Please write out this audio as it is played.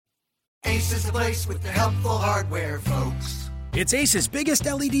Ace is the place with the helpful hardware, folks. It's Ace's biggest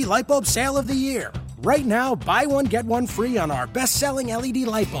LED light bulb sale of the year. Right now, buy one, get one free on our best-selling LED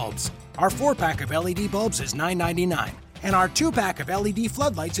light bulbs. Our 4-pack of LED bulbs is $9.99, and our 2-pack of LED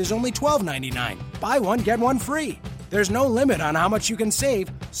floodlights is only $12.99. Buy one, get one free. There's no limit on how much you can save,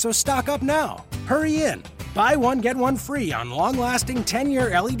 so stock up now. Hurry in. Buy one, get one free on long-lasting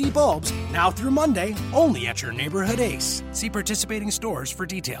 10-year LED bulbs now through Monday, only at your neighborhood Ace. See participating stores for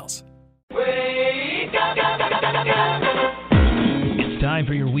details. It's time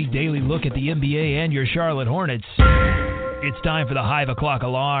for your week daily look at the NBA and your Charlotte Hornets. It's time for the Hive O'Clock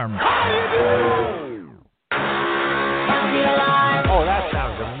Alarm. Oh, that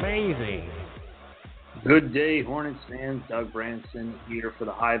sounds amazing. Good day, Hornets fans. Doug Branson here for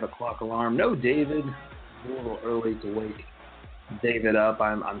the Hive O'Clock Alarm. No David. A little early to wake David up.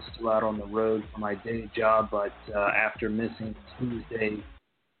 I'm still out on the road for my day job, but after missing Tuesday,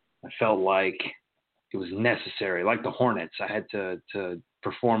 I felt like it was necessary. Like the Hornets, I had to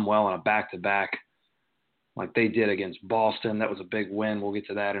perform well on a back-to-back like they did against Boston. That was a big win. We'll get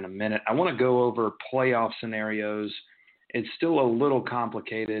to that in a minute. I want to go over playoff scenarios. It's still a little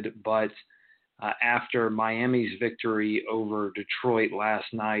complicated, but after Miami's victory over Detroit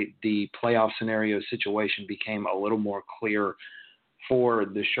last night, the playoff scenario situation became a little more clear for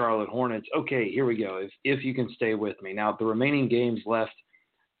the Charlotte Hornets. Okay, here we go. If you can stay with me. Now, the remaining games left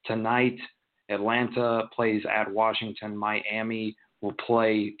tonight, Atlanta plays at Washington. Miami will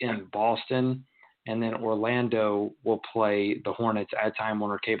play in Boston. And then Orlando will play the Hornets at Time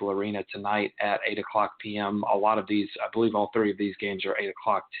Warner Cable Arena tonight at 8 o'clock p.m. A lot of these, I believe all 3 of these games are 8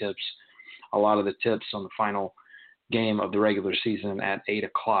 o'clock tips. A lot of the tips on the final game of the regular season at 8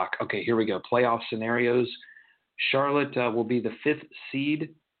 o'clock. Okay, here we go. Playoff scenarios. Charlotte will be the 5th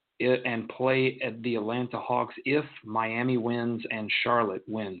seed and play at the Atlanta Hawks if Miami wins and Charlotte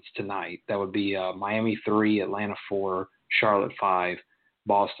wins tonight. That would be Miami 3, Atlanta 4, Charlotte 5,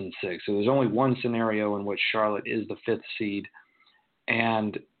 Boston 6. So there's only one scenario in which Charlotte is the 5th seed.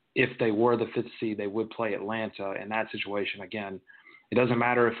 And if they were the 5th seed, they would play Atlanta. In that situation, again, it doesn't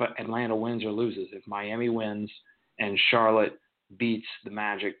matter if Atlanta wins or loses. If Miami wins and Charlotte beats the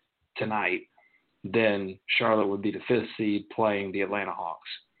Magic tonight, then Charlotte would be the 5th seed playing the Atlanta Hawks.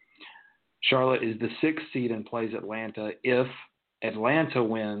 Charlotte is the 6th seed and plays Atlanta if Atlanta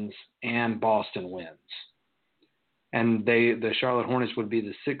wins and Boston wins. And the Charlotte Hornets would be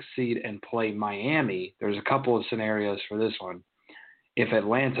the 6th seed and play Miami. There's a couple of scenarios for this one. If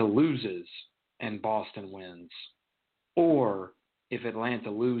Atlanta loses and Boston wins, or if Atlanta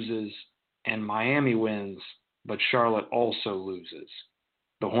loses and Miami wins, but Charlotte also loses.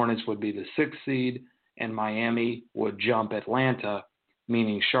 The Hornets would be the 6th seed, and Miami would jump Atlanta,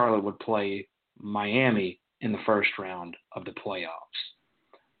 meaning Charlotte would play Miami in the first round of the playoffs.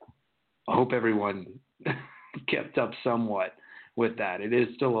 I hope everyone kept up somewhat with that. It is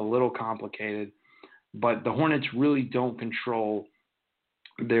still a little complicated, but the Hornets really don't control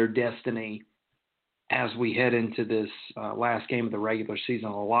their destiny as we head into this last game of the regular season.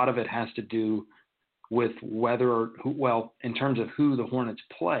 A lot of it has to do with in terms of who the Hornets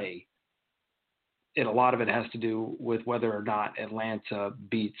play, a lot of it has to do with whether or not Atlanta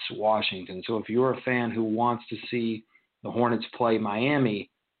beats Washington. So if you're a fan who wants to see the Hornets play Miami,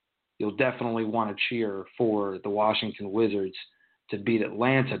 you'll definitely want to cheer for the Washington Wizards to beat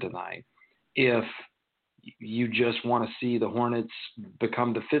Atlanta tonight. If you just want to see the Hornets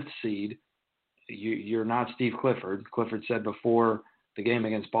become the 5th seed, you're not Steve Clifford. Clifford said before the game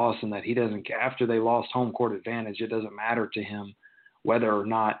against Boston that he doesn't, after they lost home court advantage, it doesn't matter to him whether or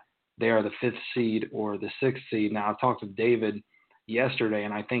not they are the 5th seed or the 6th seed. Now, I talked to David yesterday,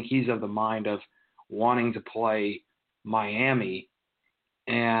 and I think he's of the mind of wanting to play Miami.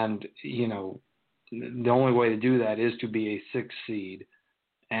 And, the only way to do that is to be a 6th seed.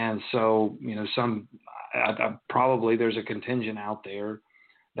 And so, probably there's a contingent out there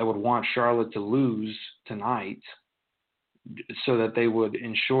that would want Charlotte to lose tonight so that they would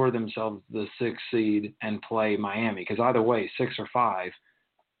ensure themselves the 6th seed and play Miami. Because either way, 6 or 5,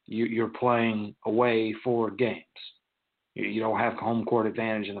 you're playing away 4 games. You don't have home court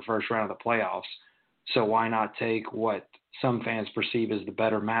advantage in the first round of the playoffs. So why not take what some fans perceive as the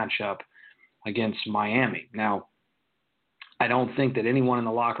better matchup against Miami? Now, I don't think that anyone in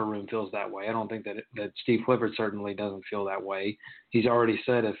the locker room feels that way. I don't think that Steve Clifford certainly doesn't feel that way. He's already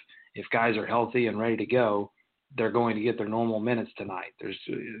said if guys are healthy and ready to go, they're going to get their normal minutes tonight. There's,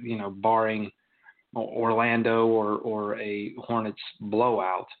 barring Orlando or a Hornets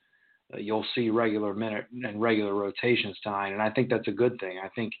blowout, you'll see regular minute and regular rotations tonight. And I think that's a good thing. I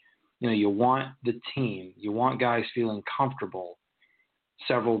think, you want the team, you want guys feeling comfortable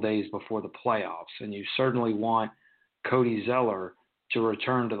several days before the playoffs. And you certainly want Cody Zeller to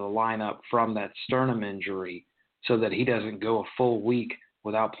return to the lineup from that sternum injury so that he doesn't go a full week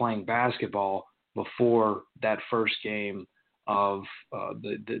without playing basketball before that first game of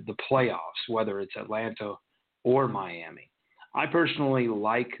the playoffs, whether it's Atlanta or Miami. I personally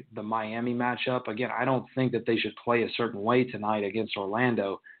like the Miami matchup. Again, I don't think that they should play a certain way tonight against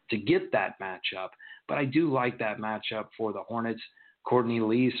Orlando to get that matchup, but I do like that matchup for the Hornets. Courtney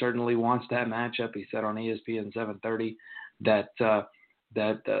Lee certainly wants that matchup. He said on ESPN 730 that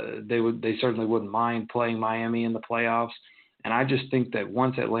they certainly wouldn't mind playing Miami in the playoffs. And I just think that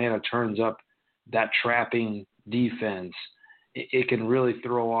once Atlanta turns up that trapping defense, it can really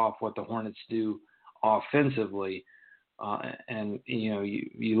throw off what the Hornets do offensively. And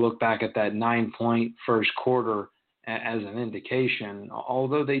you look back at that 9-point first quarter as an indication.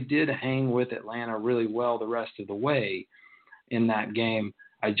 Although they did hang with Atlanta really well the rest of the way in that game,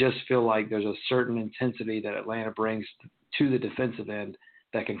 I just feel like there's a certain intensity that Atlanta brings to the defensive end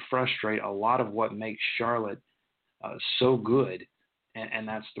that can frustrate a lot of what makes Charlotte so good, and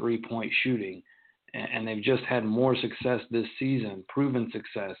that's three-point shooting. And they've just had more success this season, proven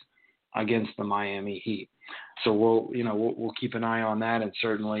success, against the Miami Heat. So we'll keep an eye on that, and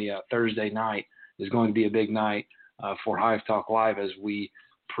certainly Thursday night is going to be a big night for Hive Talk Live as we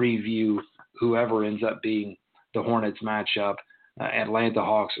preview whoever ends up being the Hornets matchup, Atlanta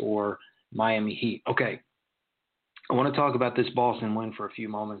Hawks or Miami Heat. Okay, I want to talk about this Boston win for a few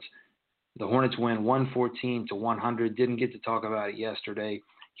moments. The Hornets win 114-100. Didn't get to talk about it yesterday.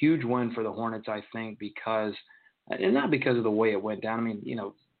 Huge win for the Hornets, I think, because, and not because of the way it went down. I mean,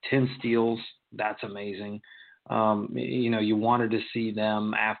 10 steals, that's amazing. You wanted to see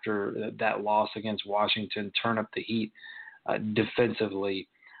them after that loss against Washington turn up the heat defensively.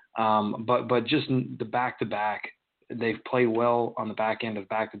 But just the back-to-back, they've played well on the back end of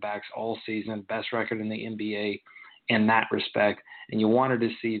back-to-backs all season, best record in the NBA in that respect. And you wanted to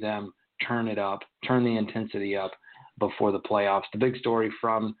see them turn it up, turn the intensity up before the playoffs. The big story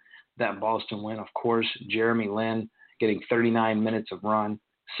from that Boston win, of course, Jeremy Lin getting 39 minutes of run,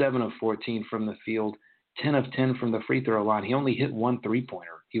 7 of 14 from the field, 10 of 10 from the free throw line. He only hit one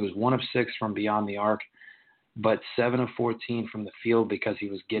three-pointer. He was 1 of 6 from beyond the arc, but 7 of 14 from the field because he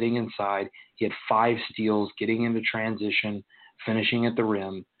was getting inside. He had 5 steals, getting into transition, finishing at the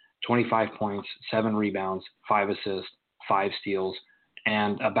rim, 25 points, 7 rebounds, 5 assists, 5 steals,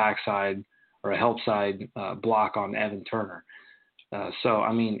 and a backside or a help side block on Evan Turner.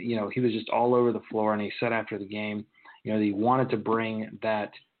 He was just all over the floor, and he said after the game, he wanted to bring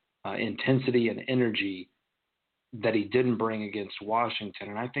that intensity and energy that he didn't bring against Washington,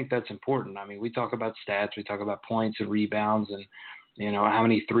 and I think that's important. I mean, we talk about stats, we talk about points and rebounds, and how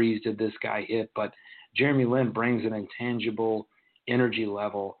many threes did this guy hit, but Jeremy Lin brings an intangible energy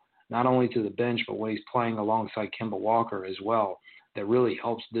level not only to the bench, but when he's playing alongside Kemba Walker as well, that really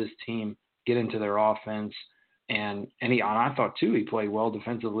helps this team get into their offense. And I thought, too, he played well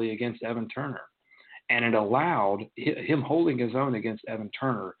defensively against Evan Turner. And it allowed him holding his own against Evan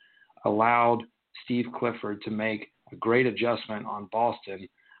Turner, allowed Steve Clifford to make a great adjustment on Boston.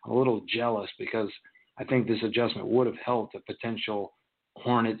 I'm a little jealous because I think this adjustment would have helped a potential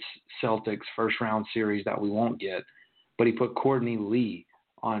Hornets-Celtics first-round series that we won't get. But he put Courtney Lee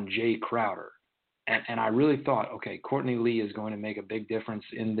on Jay Crowder. And I really thought, okay, Courtney Lee is going to make a big difference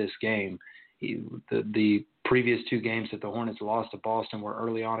in this game. The previous 2 games that the Hornets lost to Boston were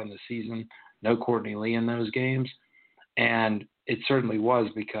early on in the season. No Courtney Lee in those games. And it certainly was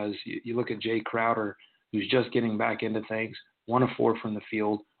because you look at Jay Crowder, who's just getting back into things, 1 of 4 from the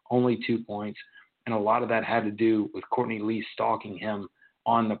field, only 2 points. And a lot of that had to do with Courtney Lee stalking him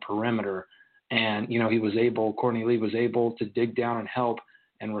on the perimeter. And, Courtney Lee was able to dig down and help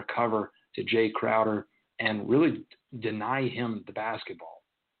and recover to Jay Crowder and really deny him the basketball.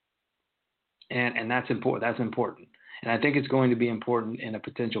 And that's important. That's important. And I think it's going to be important in a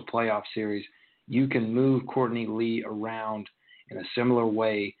potential playoff series. You can move Courtney Lee around in a similar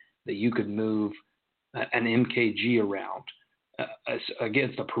way that you could move an MKG around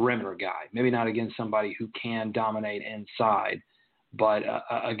against a perimeter guy. Maybe not against somebody who can dominate inside, but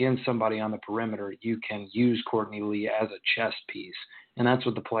against somebody on the perimeter, you can use Courtney Lee as a chess piece. And that's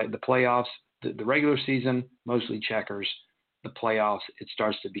what the playoffs, the regular season, mostly checkers. The playoffs, it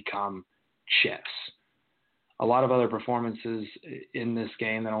starts to become chess. A lot of other performances in this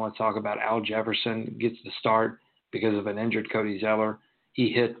game that I want to talk about. Al Jefferson gets the start because of an injured Cody Zeller.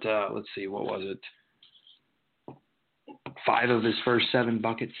 He hit, 5 of his first 7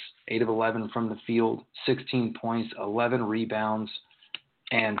 buckets, 8 of 11 from the field, 16 points, 11 rebounds,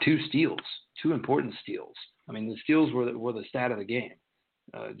 and 2 steals, 2 important steals. I mean, the steals were the stat of the game.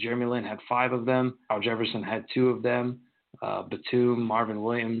 Jeremy Lin had 5 of them. Al Jefferson had 2 of them. Batum, Marvin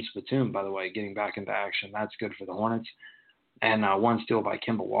Williams. Batum, by the way, getting back into action. That's good for the Hornets. And 1 steal by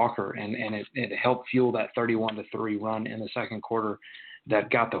Kemba Walker. And it helped fuel that 31-3 run in the second quarter that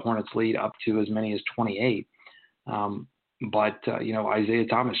got the Hornets lead up to as many as 28. But Isaiah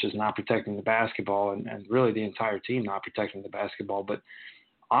Thomas just not protecting the basketball, and really the entire team not protecting the basketball. But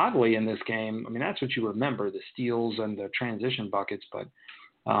oddly in this game, I mean, that's what you remember, the steals and the transition buckets. But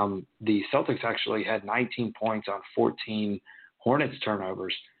the Celtics actually had 19 points on 14 Hornets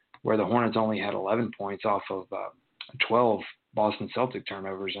turnovers, where the Hornets only had 11 points off of 12 Boston Celtic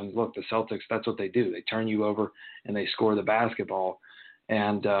turnovers. And look, the Celtics, that's what they do. They turn you over and they score the basketball.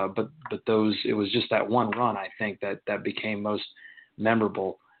 And but those, it was just that one run, I think, that became most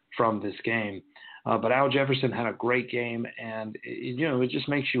memorable from this game. But Al Jefferson had a great game, and it just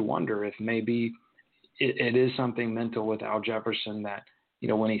makes you wonder if maybe it is something mental with Al Jefferson that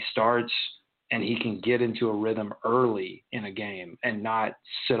when he starts and he can get into a rhythm early in a game and not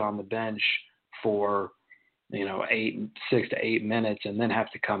sit on the bench for 6 to 8 minutes and then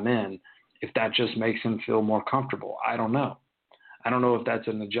have to come in, if that just makes him feel more comfortable. I don't know. I don't know if that's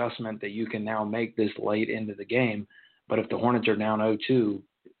an adjustment that you can now make this late into the game, but if the Hornets are down 0-2,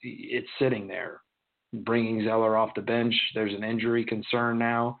 it's sitting there. Bringing Zeller off the bench, there's an injury concern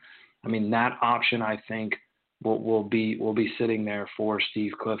now. I mean, that option, I think, will be sitting there for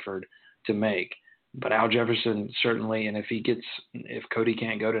Steve Clifford to make. But Al Jefferson certainly, and if Cody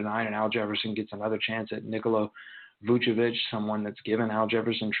can't go tonight and Al Jefferson gets another chance at Nikola Vucevic, someone that's given Al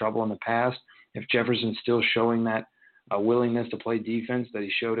Jefferson trouble in the past, if Jefferson's still showing that willingness to play defense that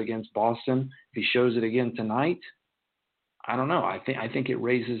he showed against Boston, if he shows it again tonight, I don't know. I think it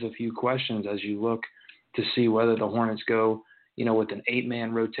raises a few questions as you look to see whether the Hornets go, with an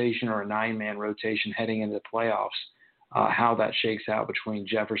 8-man rotation or a 9-man rotation heading into the playoffs, how that shakes out between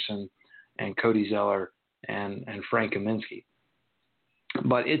Jefferson and Cody Zeller and Frank Kaminsky.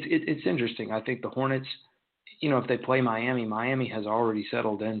 But it's interesting. I think the Hornets, if they play Miami has already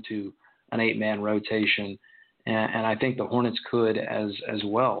settled into an 8-man rotation, and I think the Hornets could as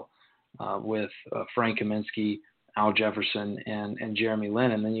well with Frank Kaminsky, Al Jefferson, and Jeremy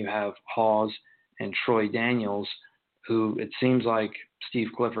Lin. And then you have Hawes and Troy Daniels, who it seems like Steve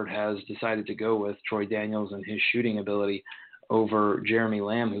Clifford has decided to go with Troy Daniels and his shooting ability over Jeremy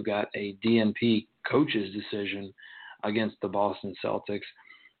Lamb, who got a DNP coach's decision against the Boston Celtics.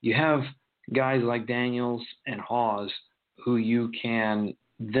 You have guys like Daniels and Hawes who you can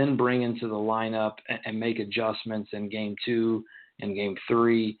then bring into the lineup and make adjustments in Game 2 and Game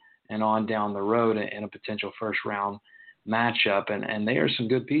 3 and on down the road in a potential first-round matchup. And they are some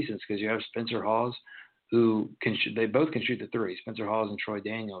good pieces because you have Spencer Hawes, who they both can shoot the three, Spencer Hawes and Troy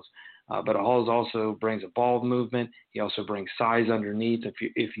Daniels. But Hawes also brings a ball movement. He also brings size underneath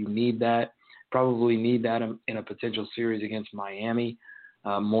if you need that. Probably need that in a potential series against Miami,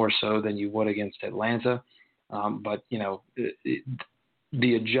 more so than you would against Atlanta. But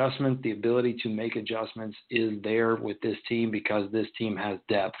the adjustment, the ability to make adjustments is there with this team because this team has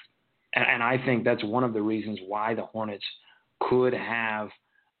depth. And I think that's one of the reasons why the Hornets could have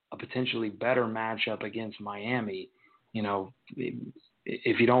a potentially better matchup against Miami.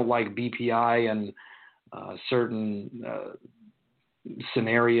 If you don't like BPI and certain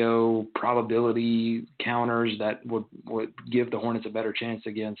scenario probability counters that would give the Hornets a better chance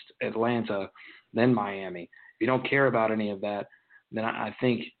against Atlanta than Miami. If you don't care about any of that, then I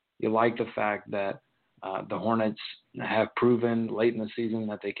think you like the fact that the Hornets have proven late in the season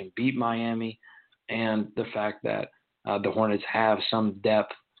that they can beat Miami, and the fact that the Hornets have some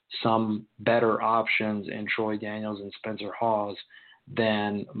depth, some better options in Troy Daniels and Spencer Hawes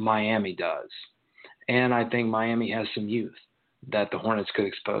than Miami does. And I think Miami has some youth that the Hornets could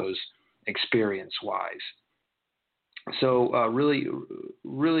expose experience-wise. So really,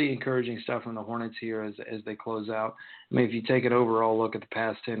 really encouraging stuff from the Hornets here as they close out. I mean, if you take an overall look at the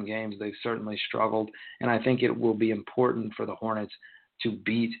past 10 games, they've certainly struggled. And I think it will be important for the Hornets to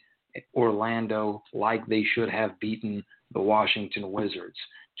beat Orlando like they should have beaten the Washington Wizards.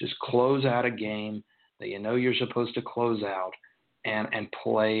 Just close out a game that you're supposed to close out and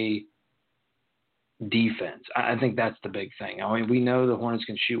play defense. I think that's the big thing. I mean, we know the Hornets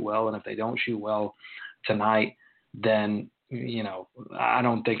can shoot well, and if they don't shoot well tonight, then, I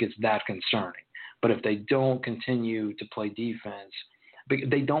don't think it's that concerning. But if they don't continue to play defense,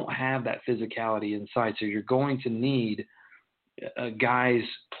 they don't have that physicality inside. So you're going to need guys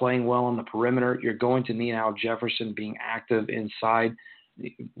playing well on the perimeter. You're going to need Al Jefferson being active inside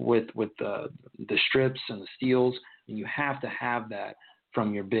with the strips and the steals. And you have to have that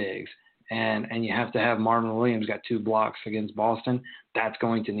from your bigs. and you have to have Marvin Williams got 2 blocks against Boston. That's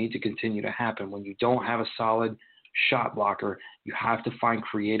going to need to continue to happen. When you don't have a solid shot blocker, you have to find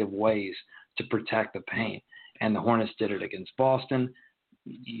creative ways to protect the paint. And the Hornets did it against Boston.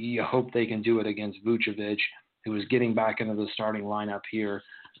 You hope they can do it against Vucevic, who is getting back into the starting lineup here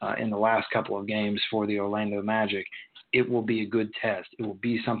in the last couple of games for the Orlando Magic. It will be a good test. It will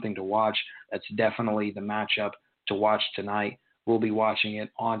be something to watch. That's definitely the matchup to watch tonight. We'll be watching it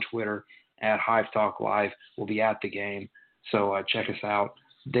on Twitter at Hive Talk Live. We'll be at the game. So check us out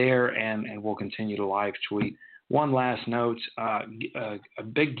there, and we'll continue to live tweet. One last note, a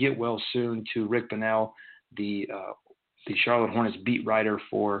big get well soon to Rick Bonnell, the Charlotte Hornets beat writer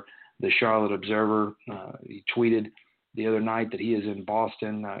for the Charlotte Observer. He tweeted the other night that he is in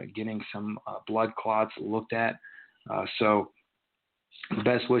Boston getting some blood clots looked at. So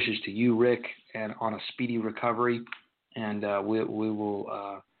best wishes to you, Rick, and on a speedy recovery. And we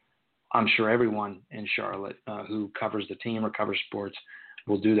will, I'm sure everyone in Charlotte who covers the team or covers sports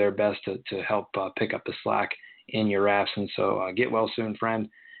will do their best to help pick up the slack in your absence. So get well soon, friend.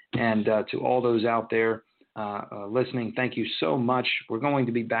 And to all those out there listening, thank you so much. We're going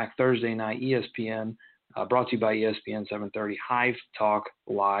to be back Thursday night, ESPN, brought to you by ESPN 730, Hive Talk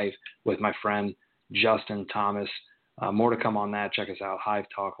Live with my friend Justin Thomas. More to come on that. Check us out, Hive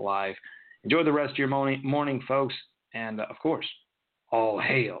Talk Live. Enjoy the rest of your morning, folks. And, of course, all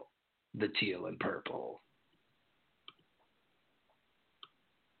hail the teal and purple.